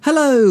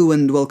Hello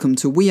and welcome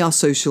to We Are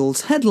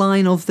Social's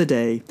headline of the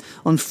day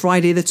on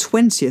Friday the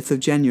 20th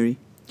of January.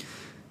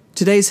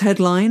 Today's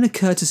headline,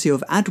 courtesy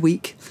of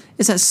Adweek,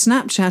 is that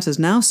Snapchat has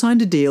now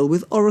signed a deal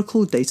with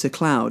Oracle Data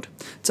Cloud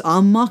to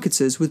arm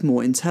marketers with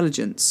more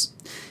intelligence.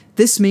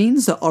 This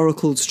means that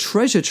Oracle's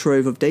treasure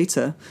trove of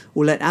data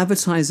will let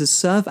advertisers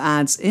serve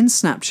ads in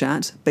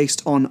Snapchat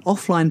based on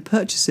offline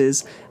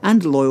purchases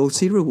and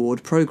loyalty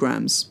reward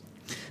programs.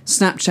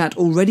 Snapchat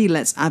already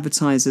lets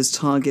advertisers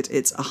target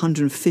its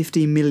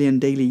 150 million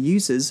daily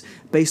users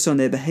based on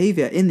their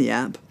behaviour in the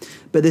app,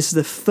 but this is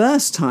the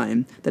first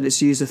time that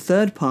it's used a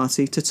third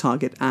party to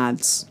target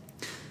ads.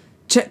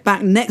 Check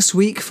back next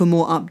week for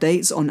more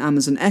updates on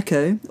Amazon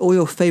Echo or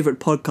your favourite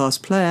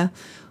podcast player,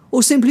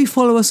 or simply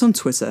follow us on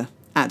Twitter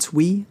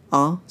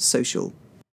 @WeAreSocial.